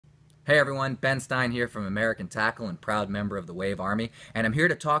Hey everyone, Ben Stein here from American Tackle and proud member of the Wave Army, and I'm here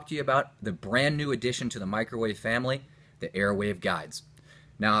to talk to you about the brand new addition to the microwave family, the AirWave guides.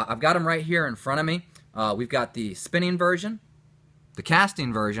 Now I've got them right here in front of me. We've got the spinning version, the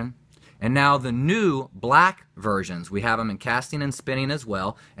casting version, and now the new black versions. We have them in casting and spinning as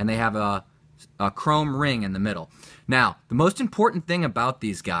well, and they have a chrome ring in the middle. Now, the most important thing about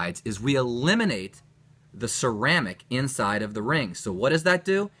these guides is we eliminate the ceramic inside of the ring. So what does that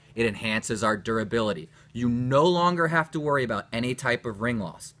do? It enhances our durability. You no longer have to worry about any type of ring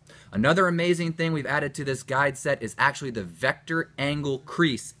loss. Another amazing thing we've added to this guide set is actually the vector angle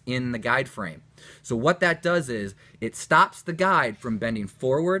crease in the guide frame. So what that does is it stops the guide from bending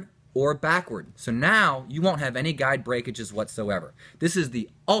forward or backward. So now you won't have any guide breakages whatsoever. This is the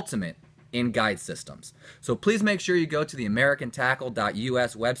ultimate in guide systems. So please make sure you go to the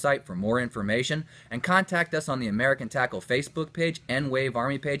AmericanTackle.us website for more information and contact us on the American Tackle Facebook page and Wave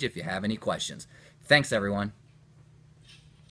Army page if you have any questions. Thanks everyone.